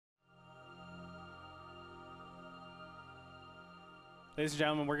Ladies and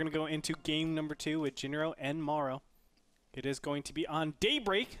gentlemen, we're going to go into game number 2 with Jinro and MorroW. It is going to be on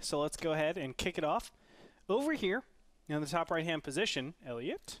Daybreak, so let's go ahead and kick it off. Over here, in the top right-hand position,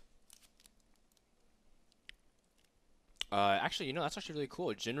 Elliot. Actually, you know, that's actually really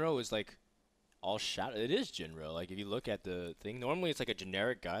cool. Jinro is like all shadow. It is Jinro. Like, if you look at the thing, normally it's like a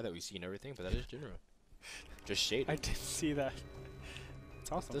generic guy that we see in everything, but that is Jinro. Just shaded. I didn't see that.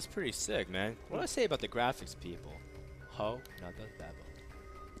 It's awesome. That's pretty sick, man. What do I say about the graphics, people? Ho, not that bad.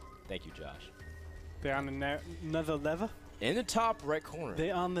 Thank you, Josh. They're on another level? In the top right corner.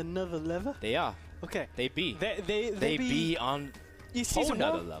 They on another level? They are. Okay. They be. They be on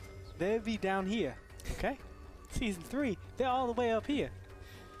another level. They be down here. Okay? Season 3, they're all the way up here.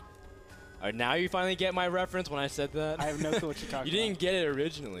 Now you finally get my reference when I said that. I have no clue what you're talking about. You didn't get it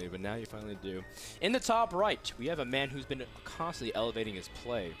originally, but now you finally do. In the top right, we have a man who's been constantly elevating his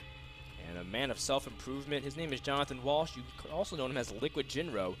play. And a man of self-improvement. His name is Jonathan Walsh. You could also know him as Liquid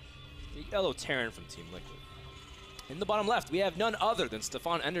Jinro, the yellow Terran from Team Liquid. In the bottom left, we have none other than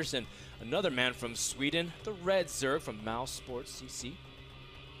Stefan Andersson, another man from Sweden, the red Zerg from Mouse Sports CC.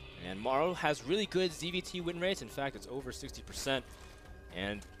 And MorroW has really good ZVT win rates. In fact, it's over 60%.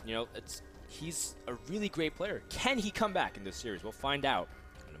 And, you know, he's a really great player. Can he come back in this series? We'll find out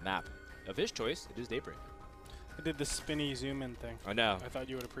on a map of his choice. It is Daybreak. I did the spinny zoom-in thing. I know. I thought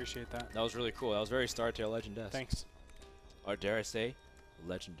you would appreciate that. That was really cool. That was very Star Tail Legend-esque. Thanks. Or dare I say,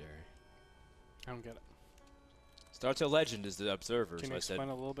 legendary. I don't get it. Star Tail Legend is the observer. Can so you explain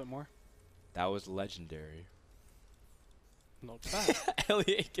a little bit more? That was legendary. Not bad.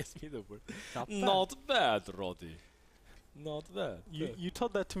 Elliot gives me the word. Not bad, Roddy. Not bad. You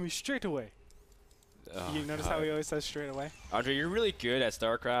told that to me straight away. Oh, you notice how he always says straight away? Andre, you're really good at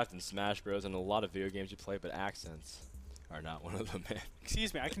StarCraft and Smash Bros. And a lot of video games you play, but accents are not one of them, man.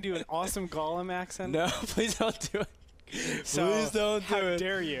 Excuse me, I can do an awesome Gollum accent. No, please don't do it. So please don't do it. How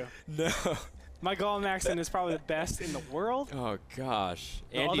dare you? No. My Gollum accent is probably the best in the world. Oh, gosh.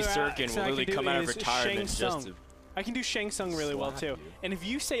 The Andy Serkin will literally come out of retirement just to... I can do Shang Tsung really well, too. You. And if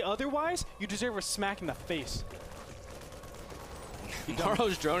you say otherwise, you deserve a smack in the face.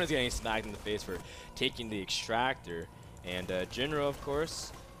 MorroW's drone is getting smacked in the face for taking the extractor. And Jinro, of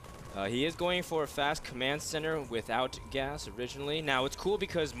course, he is going for a fast command center without gas originally. Now, it's cool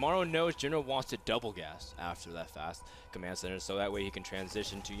because MorroW knows Jinro wants to double gas after that fast command center, so that way he can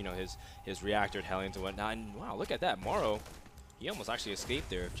transition to, you know, his reactor Hellions and whatnot. And wow, look at that. MorroW, he almost actually escaped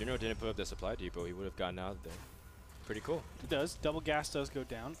there. If Jinro didn't put up the supply depot, he would have gotten out of there. Pretty cool. It does. Double gas does go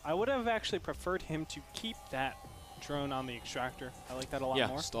down. I would have actually preferred him to keep that drone on the extractor. I like that a lot more.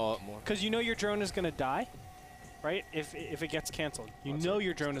 Yeah, stall it more. Because you know your drone is going to die, right? If it gets canceled. You know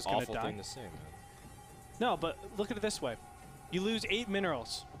your drone is going to die. Awful thing to say, man. No, but look at it this way. You lose 8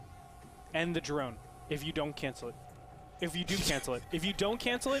 minerals and the drone if you don't cancel it. If you do cancel it. If you don't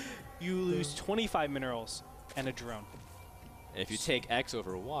cancel it, you lose 25 minerals and a drone. If you take X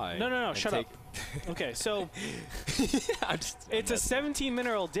over Y... No, shut up. Okay, so it's a 17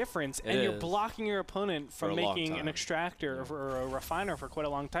 mineral difference, and you're blocking your opponent from making an extractor or a refiner for quite a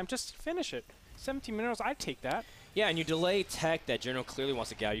long time. Just finish it. 17 minerals, I'd take that. Yeah, and you delay tech that Jinro clearly wants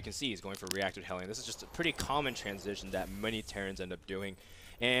to get out. You can see he's going for reactor Hellion. This is just a pretty common transition that many Terrans end up doing.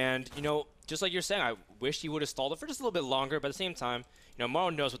 And, you know, just like you're saying, I wish he would have stalled it for just a little bit longer, but at the same time, you know,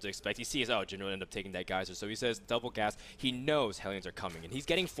 MorroW knows what to expect. He sees, oh, Jinro ended up taking that geyser, so he says double gas. He knows Hellions are coming, and he's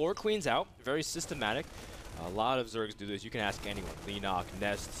getting 4 queens out, very systematic. A lot of Zergs do this. You can ask anyone, Leenock,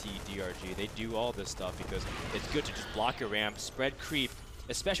 Nest, T, DRG. They do all this stuff because it's good to just block your ramp, spread creep,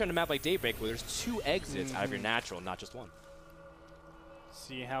 especially on a map like Daybreak where there's 2 exits out of your natural, not just 1.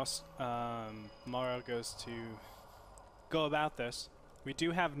 See how MorroW goes to go about this. We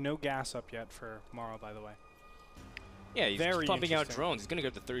do have no gas up yet for MorroW, by the way. Yeah, he's just pumping out drones. He's going to go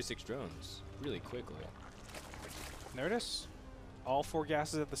to 36 drones really quickly. Notice all 4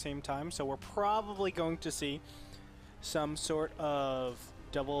 gases at the same time, so we're probably going to see some sort of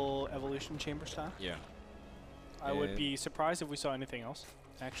double evolution chamber style. Yeah. I would be surprised if we saw anything else,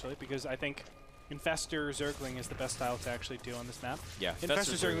 actually, because I think Infestor Zergling is the best style to actually do on this map. Yeah,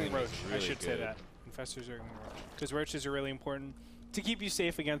 Infestor Zergling Roach, really I should say that. Infestor Zergling Roach. Because Roaches are really important to keep you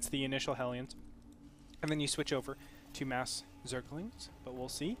safe against the initial Hellions. And then you switch over to mass Zerglings, but we'll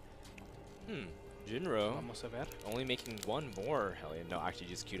see. Jinro only making 1 more Hellion. No, actually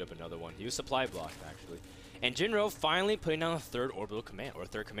just queued up another one. He was supply blocked, actually. And Jinro finally putting down a 3rd orbital command, or a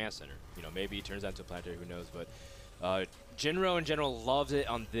 3rd command center. You know, maybe he turns that into a planetary, who knows, but Jinro in general loves it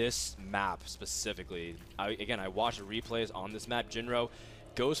on this map specifically. Again, I watched replays on this map. Jinro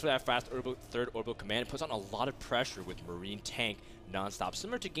goes for that fast 3rd orbital command, puts on a lot of pressure with Marine tank nonstop,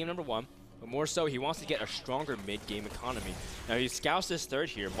 similar to game number 1. but more so he wants to get a stronger mid-game economy. Now he scouts this third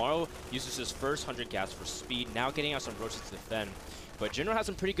here. MorroW uses his first 100 gas for speed, now getting out some roaches to defend. But Jinro has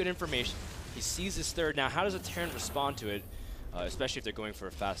some pretty good information. He sees this third. Now how does a Terran respond to it, especially if they're going for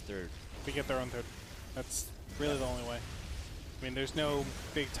a fast third? They get their own third. That's really the only way. I mean, there's no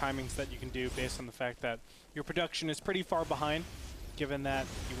big timings that you can do based on the fact that your production is pretty far behind, given that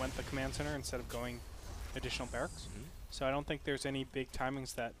you went the command center instead of going additional barracks. So I don't think there's any big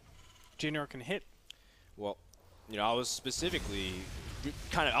timings that Jinro can hit. Well, you know, I was specifically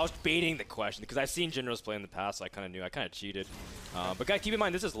I was baiting the question because I've seen Jinro's play in the past, so I kind of knew. I kind of cheated. But guys, keep in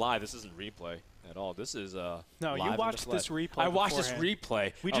mind, this is live. This isn't replay at all. This is no, live you watched this replay. I watched this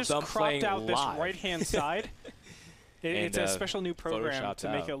replay. We just cropped out this right-hand side. It's a special new program to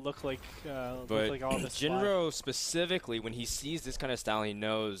make it look like all this. Jinro specifically, when he sees this kind of style, he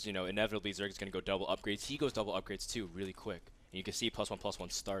knows, you know, inevitably Zerg is going to go double upgrades. He goes double upgrades too, really quick. And you can see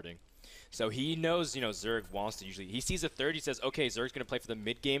 +1/+1 starting. So he knows, you know, Zerg wants to usually. He sees a third. He says, okay, Zerg's going to play for the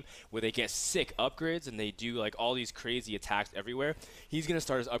mid game where they get sick upgrades and they do like all these crazy attacks everywhere. He's going to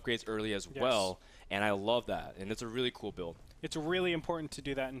start his upgrades early as well, and I love that. And it's a really cool build. It's really important to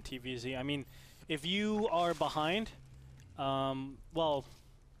do that in TVZ. I mean, if you are behind. Well,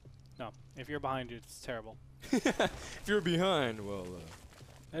 no. If you're behind, it's terrible. If you're behind, well,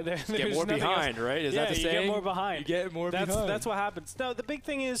 get more behind, right? Is that the saying? You get more behind. You get more behind. That's what happens. No, the big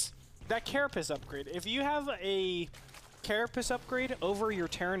thing is that Carapace upgrade. If you have a Carapace upgrade over your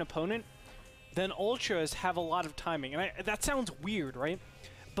Terran opponent, then Ultras have a lot of timing. And that sounds weird, right?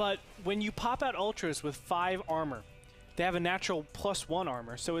 But when you pop out Ultras with 5 armor, they have a natural +1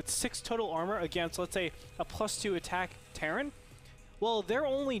 armor, so it's 6 total armor against, let's say, a +2 attack Terran. Well, they're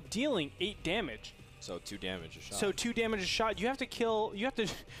only dealing 8 damage. So 2 damage a shot. So 2 damage a shot. You have to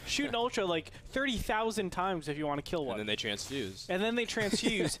shoot an Ultra like 30,000 times if you want to kill one. And then they transfuse. And then they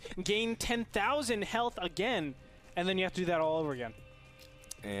transfuse, gain 10,000 health again, and then you have to do that all over again.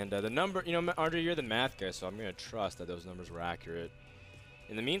 And the number, you know, Andre, you're the math guy, so I'm going to trust that those numbers were accurate.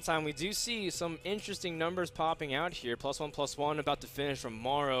 In the meantime, we do see some interesting numbers popping out here. +1/+1 about to finish from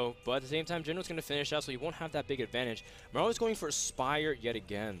MorroW, but at the same time, Jinro's going to finish out, so he won't have that big advantage. MorroW is going for Spire yet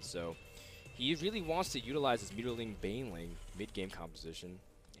again, so he really wants to utilize his Mutiling Baneling mid-game composition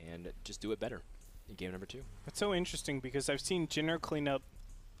and just do it better in game number 2. That's so interesting because I've seen Jinro clean up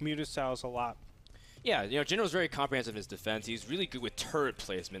Muta styles a lot. Yeah, you know, Jinro's very comprehensive in his defense. He's really good with turret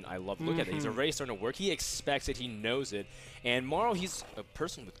placement. I love look at it. He's already starting to work. He expects it. He knows it. And MorroW, he's a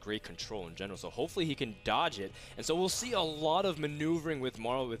person with great control in general, so hopefully he can dodge it. And so we'll see a lot of maneuvering with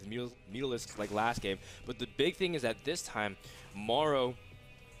MorroW with Mutalisks like last game. But the big thing is that this time, MorroW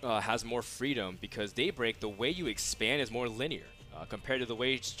has more freedom because Daybreak, the way you expand is more linear. Compared to the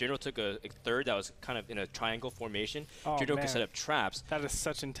way Jinro took a third that was kind of in a triangle formation, Jinro can set up traps. That is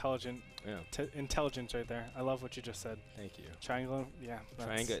such intelligence right there. I love what you just said. Thank you. Triangle, yeah.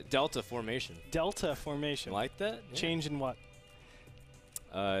 Triangle, delta formation. Delta formation. Like that? Yeah. Change in what?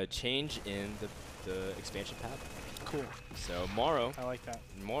 Change in the expansion path. Cool. So MorroW. I like that.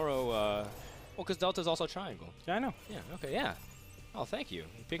 MorroW, well, because delta is also triangle. Yeah, I know. Yeah. Okay. Yeah. Oh, thank you.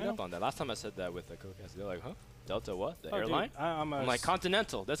 You picked up on that. Last time I said that with the Codecast, they're like, huh? Delta what? The airline? Dude, I'm like,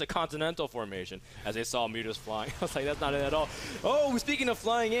 continental. That's a continental formation. As they saw Mutas flying. I was like, that's not it at all. Oh, speaking of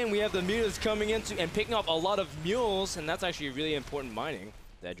flying in, we have the Mutas coming into and picking up a lot of mules, and that's actually really important mining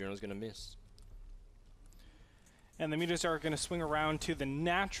that Jinro's going to miss. And the Mutas are going to swing around to the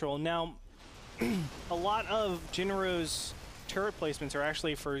natural. Now, a lot of Jinro's turret placements are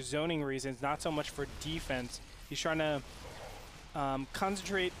actually for zoning reasons, not so much for defense. He's trying to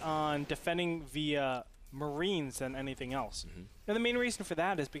concentrate on defending via Marines than anything else. And the main reason for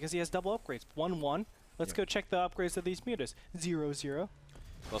that is because he has double upgrades. 1-1. Let's go check the upgrades of these Mutas. 0-0. +1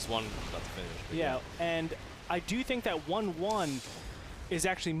 about to finish. Yeah, and I do think that 1-1 is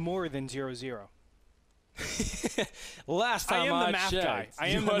actually more than 0-0. Last time I checked. I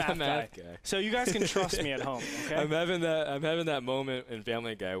am the math guy. So you guys can trust me at home, okay? I'm having that moment in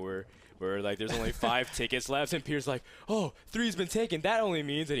Family Guy where like there's only 5 tickets left and Pierre's like, oh, 3's been taken. That only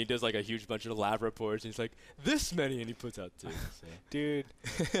means, and he does like a huge bunch of lab reports and he's like, this many, and he puts out 2. So. Dude,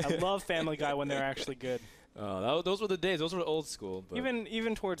 I love Family Guy when they're actually good. Those were the days. Those were old school. But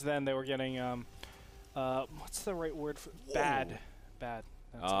even towards then, they were getting what's the right word for bad? Bad.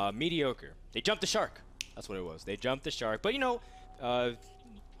 Mediocre. They jumped the shark. That's what it was. They jumped the shark. But you know,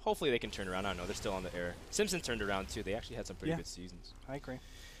 hopefully they can turn around. I don't know. They're still on the air. Simpson turned around too. They actually had some pretty good seasons. I agree.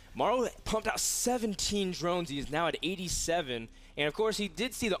 MorroW pumped out 17 drones. He is now at 87, and of course he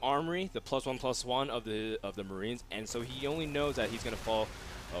did see the armory, the +1/+1 of the Marines, and so he only knows that he's going to fall,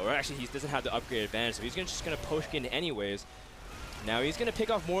 or actually he doesn't have the upgrade advantage, so he's just going to push in anyways. Now he's going to pick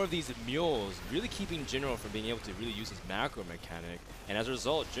off more of these mules, really keeping Jinro from being able to really use his macro mechanic. And as a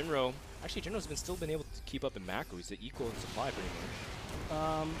result, Jinro's still been able to keep up in macro. He's equal in supply pretty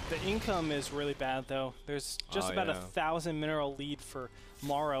much. The income is really bad, though. There's just about 1,000 mineral lead for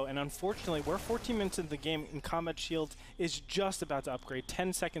MorroW, and unfortunately, we're 14 minutes into the game, and Combat Shield is just about to upgrade,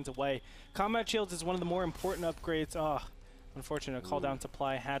 10 seconds away. Combat Shield is one of the more important upgrades. Unfortunate, call down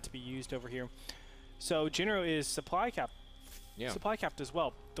supply had to be used over here. So Jinro is supply capped. Yeah. Supply capped as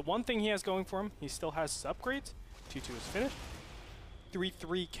well. The one thing he has going for him, he still has his upgrades. 2-2 is finished.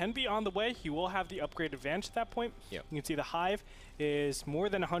 3-3 can be on the way. He will have the upgrade advantage at that point. Yep. You can see the Hive is more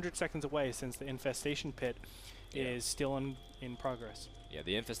than 100 seconds away since the Infestation Pit is still in progress. Yeah,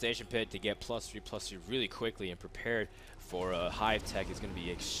 the Infestation Pit to get +3/+3 really quickly and prepared for Hive tech is going to be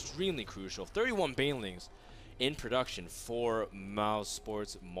extremely crucial. 31 Banelings in production for Mouse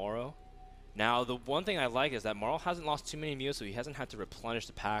Sports MorroW. Now, the one thing I like is that MorroW hasn't lost too many mutas, so he hasn't had to replenish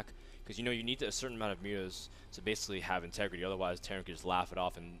the pack. Because, you know, you need a certain amount of mutas to basically have integrity. Otherwise, Terran could just laugh it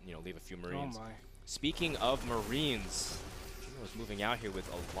off and, you know, leave a few Marines. Oh my. Speaking of Marines, Jinro's moving out here with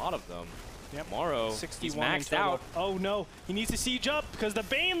a lot of them. Yep. MorroW, he's maxed out. Oh, no. He needs to siege up because the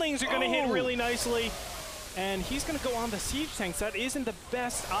Banelings are going to hit really nicely. And he's going to go on the siege tanks. That isn't the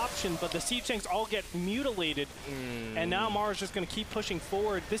best option, but the siege tanks all get mutilated. And now MorroW's just going to keep pushing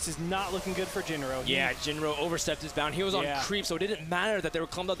forward. This is not looking good for Jinro. Yeah, Jinro overstepped his bound. He was on creep, so it didn't matter that they were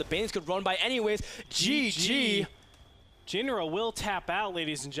clumped out. The Banes could run by anyways. GG. Jinro will tap out,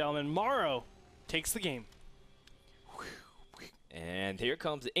 ladies and gentlemen. MorroW takes the game. And here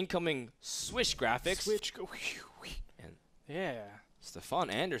comes the incoming Swish graphics. And Stefan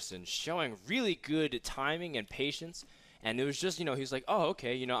Anderson showing really good timing and patience. And it was just, you know, he was like, oh,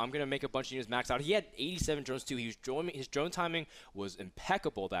 okay, you know, I'm going to make a bunch of units max out. He had 87 drones, too. His drone timing was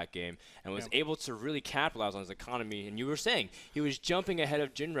impeccable that game and was able to really capitalize on his economy. And you were saying he was jumping ahead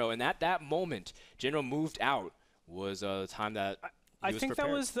of Jinro. And at that moment, Jinro moved out was the time that I think prepared.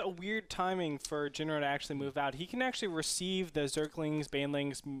 That was the weird timing for Jinro to actually move out. He can actually receive the Zerglings,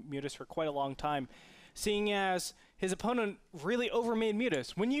 Banelings, Mutas for quite a long time, seeing as his opponent really overmade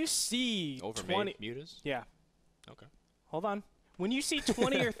Mutas. When you see 20 Mutas? Yeah. Okay. Hold on. When you see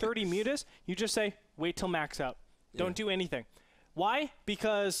 20 or 30 Mutas, you just say, wait till max out. Don't do anything. Why?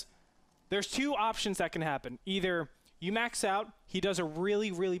 Because there's two options that can happen. Either you max out, he does a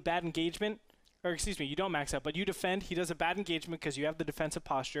really, really bad engagement, or excuse me, you don't max out, but you defend, he does a bad engagement because you have the defensive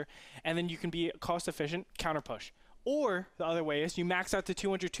posture, and then you can be cost efficient, counter push. Or the other way is you max out to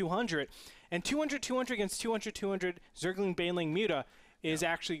 200-200, and 200-200 against 200-200 Zergling Baneling Muta is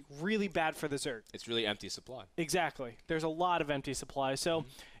actually really bad for the Zerg. It's really empty supply. Exactly. There's a lot of empty supply. So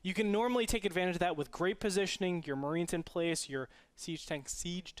you can normally take advantage of that with great positioning, your Marines in place, your siege tank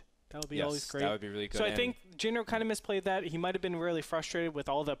sieged. That would be always great. That would be really good. So I think Jinro kind of misplayed that. He might have been really frustrated with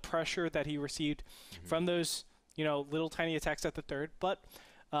all the pressure that he received from those, you know, little tiny attacks at the third. But,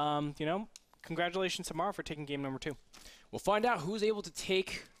 you know, congratulations to MorroW for taking game number 2. We'll find out who's able to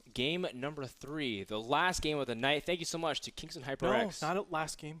take game number 3, the last game of the night. Thank you so much to Kingston HyperX. No, not a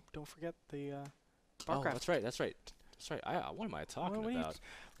last game. Don't forget the Barcraft. Oh, that's right. That's right. That's right. What am I talking about?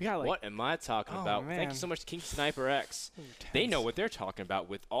 What am I talking about? Man. Thank you so much to Kingston HyperX. They know what they're talking about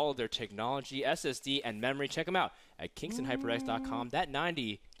with all of their technology, SSD, and memory. Check them out at kingstonhyperx.com. That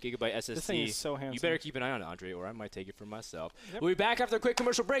 90 gigabyte SSD. This thing is so handsome. You better keep an eye on it, Andre, or I might take it for myself. Yep. We'll be back after a quick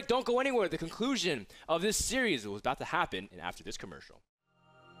commercial break. Don't go anywhere. The conclusion of this series was about to happen and after this commercial.